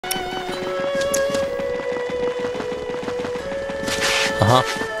Uh-huh.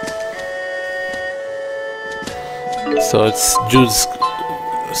 So it's Jude's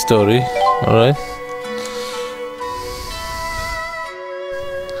story, alright?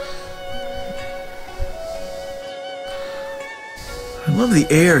 I love the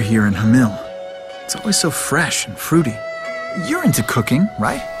air here in Hamil. It's always so fresh and fruity. You're into cooking,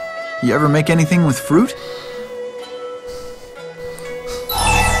 right? You ever make anything with fruit?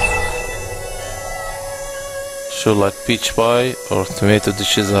 Sure, like peach pie or tomato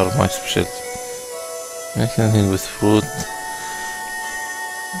dishes are my specialty. Make anything with fruit.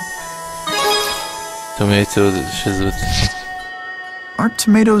 Tomato dishes with... Aren't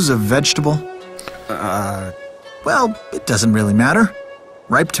tomatoes a vegetable? Well, it doesn't really matter.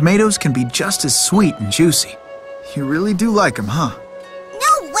 Ripe tomatoes can be just as sweet and juicy. You really do like them, huh?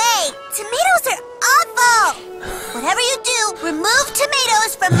 No way! Tomatoes are awful! Whatever you do, remove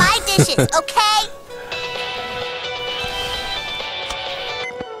tomatoes from my dishes, okay?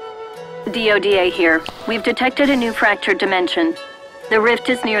 DODA here. We've detected a new fractured dimension. The rift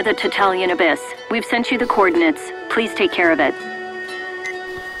is near the Tatalian Abyss. We've sent you the coordinates. Please take care of it.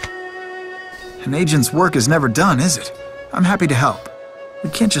 An agent's work is never done, is it? I'm happy to help. We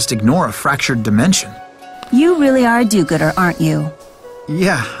can't just ignore a fractured dimension. You really are a do-gooder, aren't you?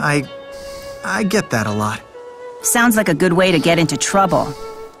 Yeah, I get that a lot. Sounds like a good way to get into trouble.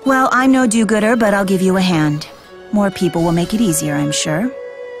 Well, I'm no do-gooder, but I'll give you a hand. More people will make it easier, I'm sure.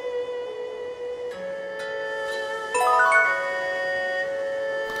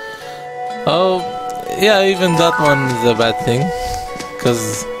 Oh, yeah, even that one is a bad thing.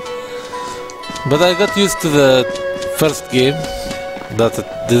 But I got used to the first game, that it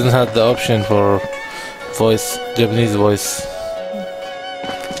didn't have the option for voice, Japanese voice.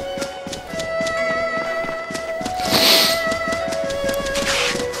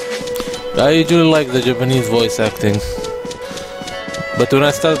 I usually like the Japanese voice acting, but when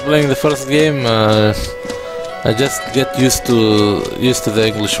I start playing the first game, I just get used to the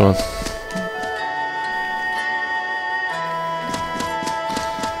English one.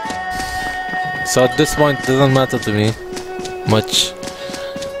 So at this point, it doesn't matter to me much.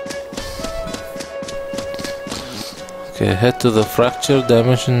 Okay, head to the fractured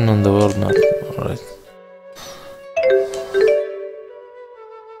dimension on the world map. Alright.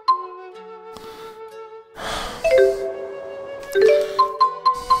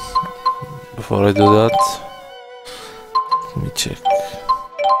 Before I do that, let me check.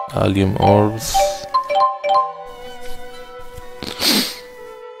 Allium orbs.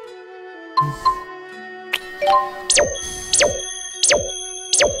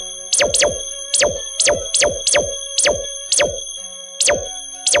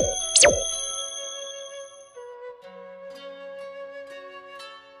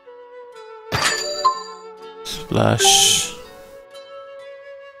 Splash.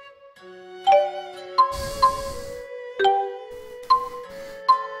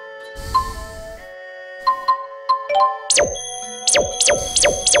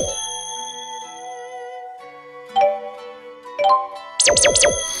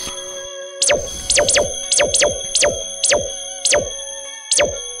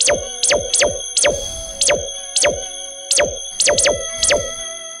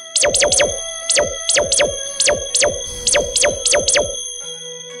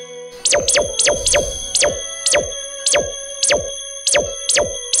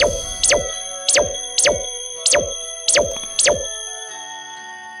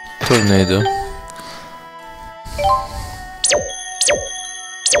 Tornado.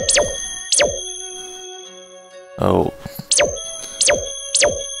 Oh.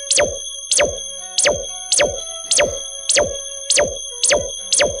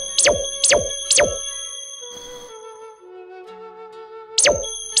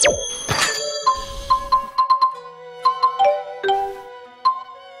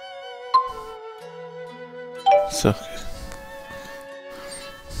 So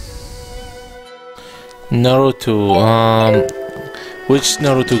Naruto, which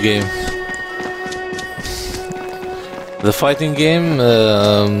Naruto game? The fighting game?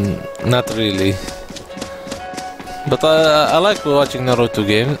 Not really. But I like watching Naruto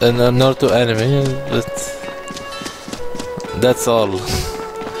games and Naruto anime, but that's all.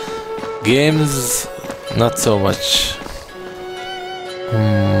 Games, not so much.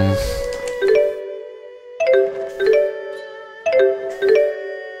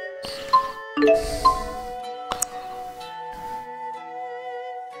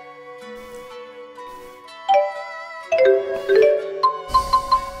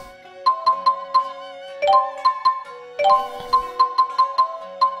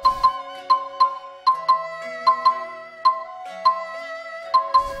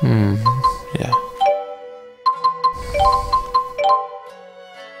 Yeah.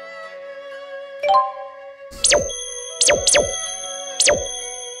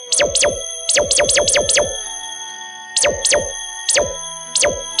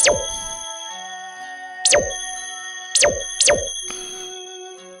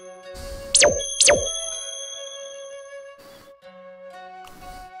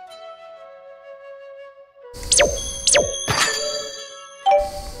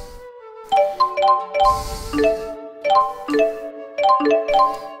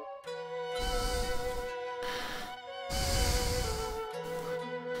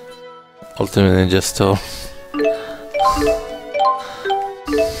 Ultimate Ninja Store.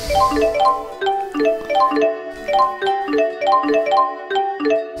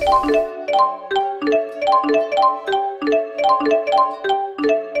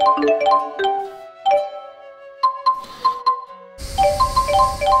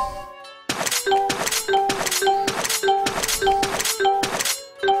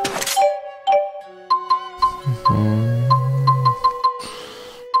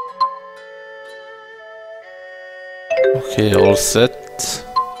 Okay, all set.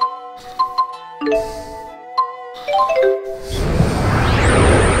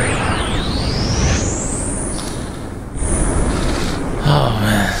 Oh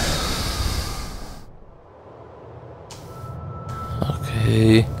man.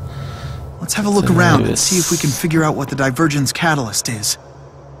 Okay. Let's have a look around and see if we can figure out what the divergence catalyst is.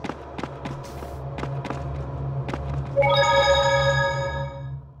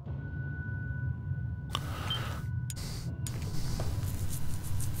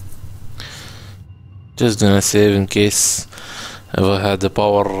 Just gonna save in case ever had a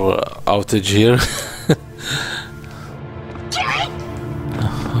power outage here.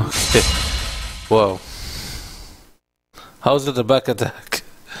 Okay. Wow. How's it a back attack?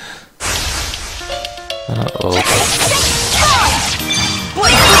 Uh-oh.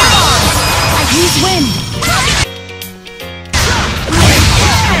 Use wind.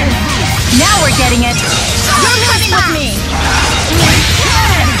 Now we're getting it. You're coming with me.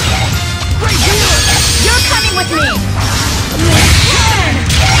 You're coming with me.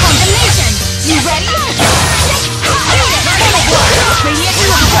 Combination. You ready? Radiant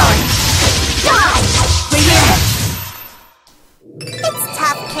charge. Radiant. It's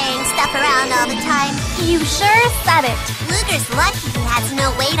tough carrying stuff around all the time. You sure said it. Luger's lucky he has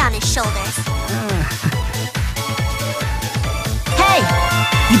no weight on his shoulders. Hey,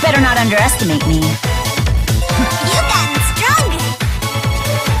 you better not underestimate me. You've gotten stronger.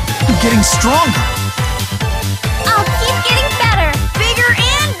 I'm getting stronger. I'll keep getting better. Bigger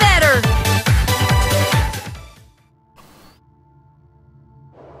and better.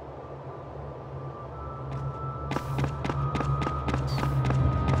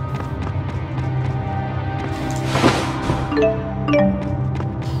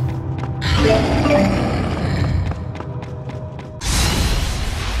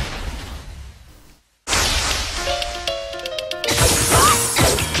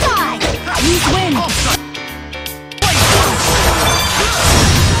 Use wind.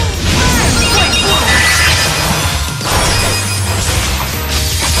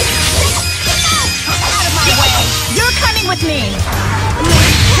 You're coming with me.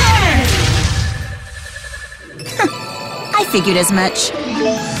 I figured as much.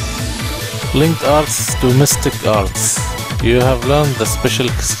 Linked arts to mystic arts. You have learned the special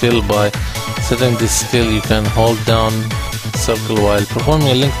skill by setting this skill. You can hold down circle while performing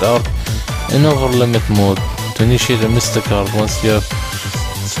a linked art in over limit mode to initiate a mystic art. Once you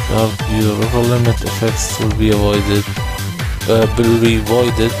have your over limit effects will be avoided.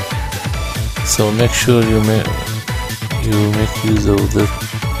 So make sure you make use of the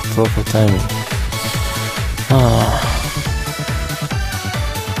proper timing.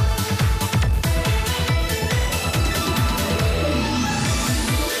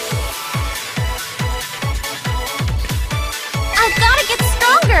 I've got to get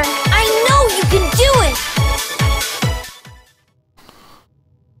stronger. I know you can do it.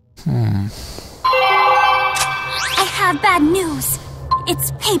 I have bad news.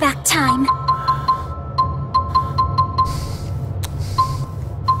 It's payback time.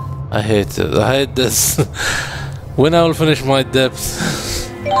 I hate it. I hate this. When I will finish my depth.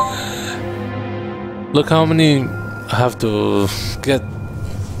 Look how many I have to get.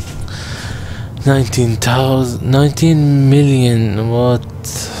 19 million. What?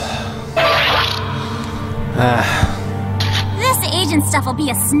 This agent stuff will be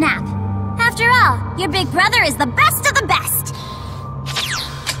a snap. After all, your big brother is the best of the best.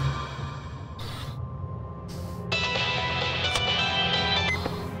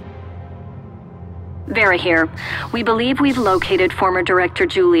 Vera here. We believe we've located former Director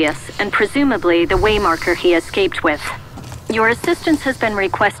Julius, and presumably the waymarker he escaped with. Your assistance has been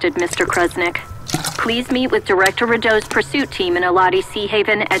requested, Mr. Krusnik. Please meet with Director Rideau's pursuit team in Eladi Sea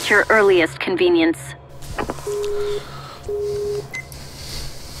Haven at your earliest convenience.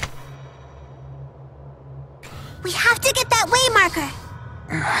 We have to get that waymarker.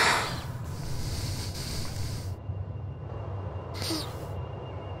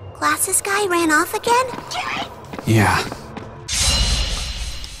 Glasses guy ran off again? Yeah.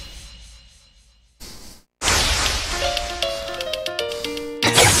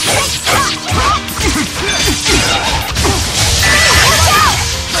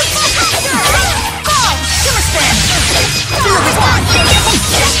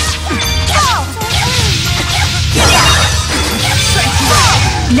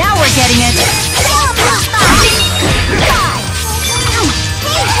 Now we're getting it.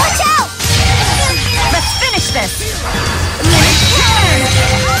 Hey, watch out! Let's finish this.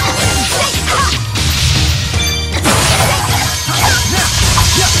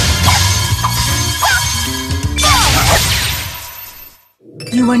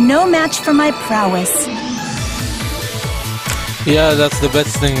 You were no match for my prowess. Yeah, that's the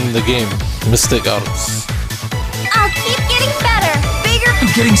best thing in the game. Mystic Arts. I'll keep getting better. Bigger.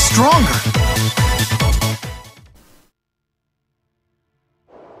 I'm getting stronger.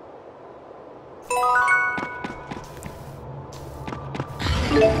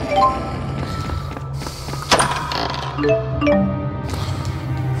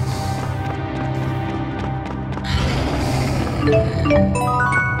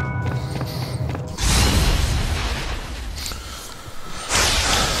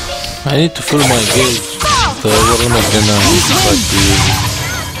 I need to fill my gauge. So we're not gonna try to use it.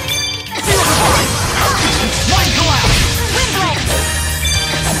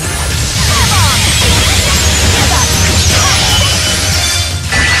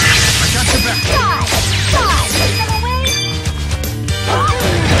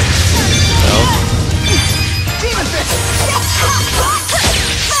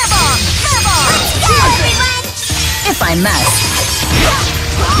 If I must.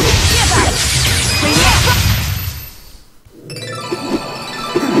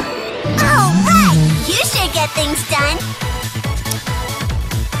 Oh, right! You should get things done.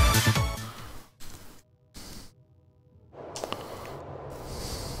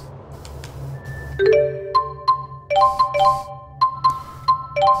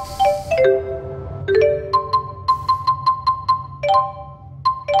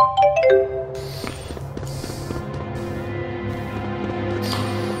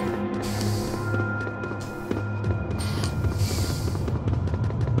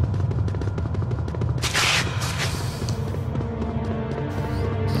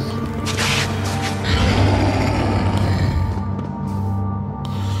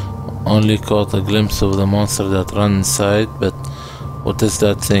 Only caught a glimpse of the monster that ran inside, but what is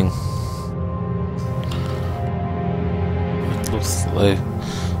that thing? It looks like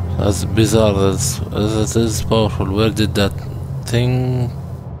as bizarre as it is powerful. Where did that thing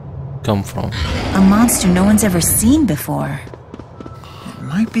come from? A monster no one's ever seen before. It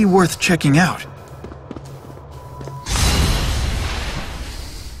might be worth checking out.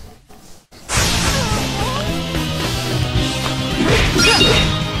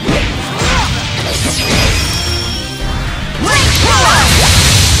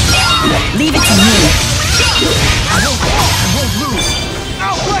 Leave it to me. I won't lose.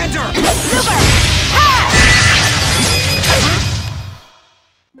 Outlander!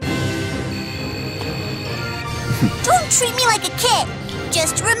 Don't treat me like a kid.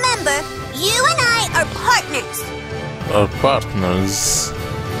 Just remember, you and I are partners. Our partners.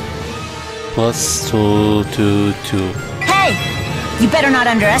 +2, 2, 2. Hey! You better not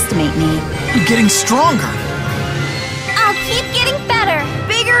underestimate me. I'm getting stronger. I'll keep getting better.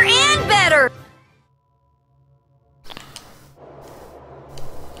 Bigger and better.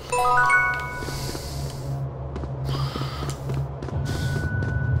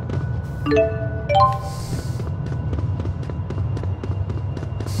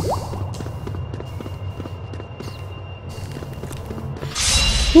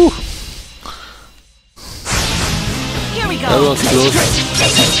 Whew. Here we That go. was close.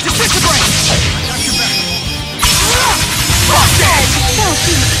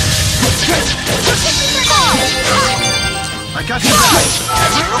 I got you.